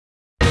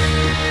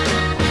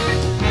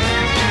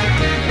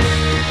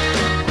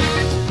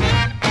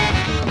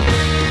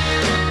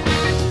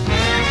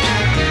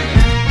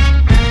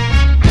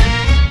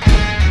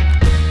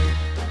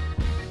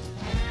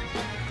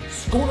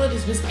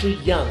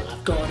Mr. Young,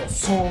 I've got a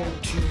song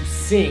to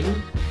sing.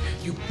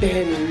 You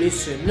better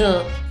listen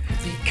up,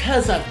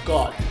 because I've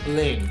got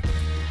bling.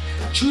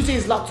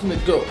 Tuesday's locked on the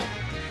go,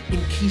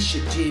 in case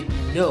you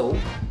didn't know.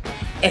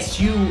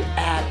 SU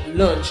at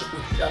lunch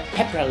with a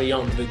pep rally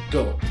on the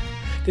go.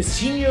 The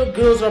senior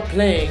girls are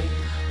playing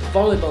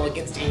volleyball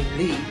against Aim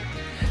Lee.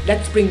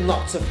 Let's bring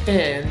lots of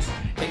fans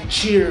and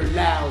cheer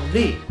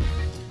loudly.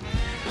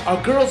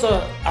 Our girls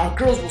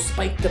will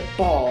spike the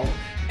ball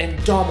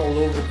and dom all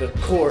over the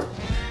court.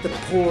 The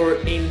poor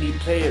Aim Lee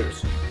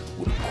players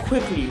would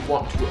quickly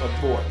want to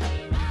abort.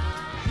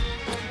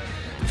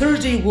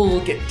 Thursday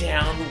we'll get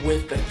down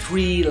with the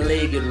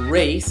three-legged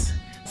race.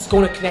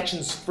 Scona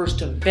Connection's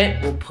first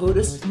event will put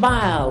a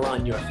smile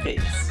on your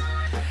face.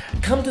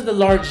 Come to the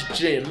large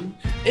gym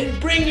and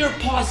bring your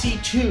posse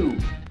too.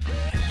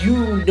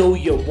 You know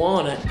you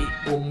wanna,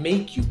 it will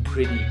make you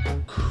pretty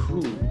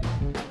cool.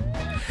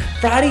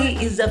 Friday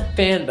is a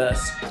fan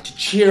bus to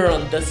cheer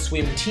on the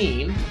swim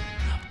team.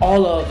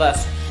 All of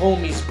us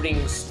homies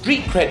bring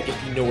street cred,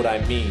 if you know what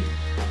I mean.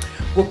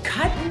 We'll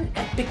cut an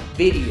epic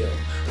video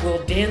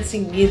while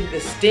dancing in the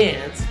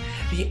stands.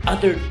 The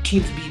other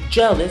teams be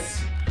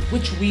jealous,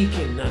 which we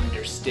can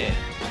understand.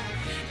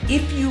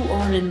 If you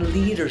are in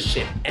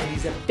leadership and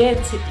these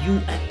events that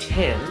you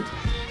attend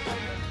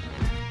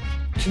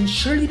can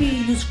surely be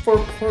used for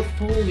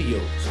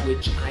portfolios,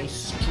 which I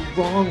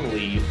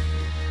strongly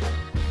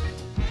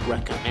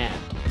recommend.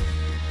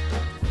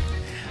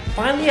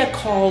 Finally, a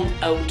call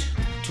out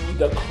to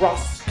the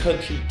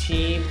cross-country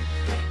team.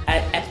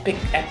 An epic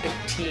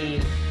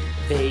team,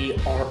 they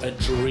are a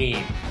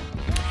dream.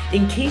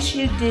 In case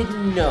you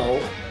didn't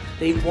know,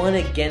 they won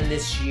again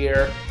this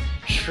year.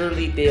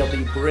 Surely they'll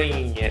be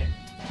bringing it.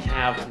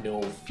 Have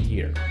no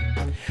fear.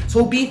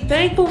 So be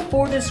thankful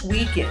for this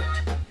weekend,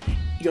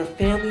 your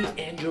family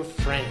and your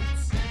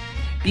friends.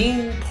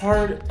 Being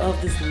part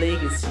of this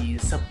legacy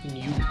is something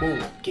you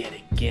won't get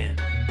again.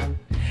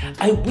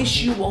 I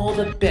wish you all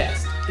the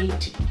best.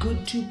 Ain't it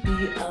good to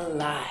be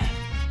alive?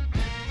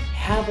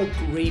 Have a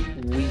great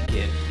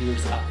weekend.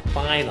 Here's a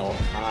final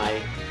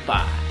high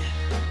five.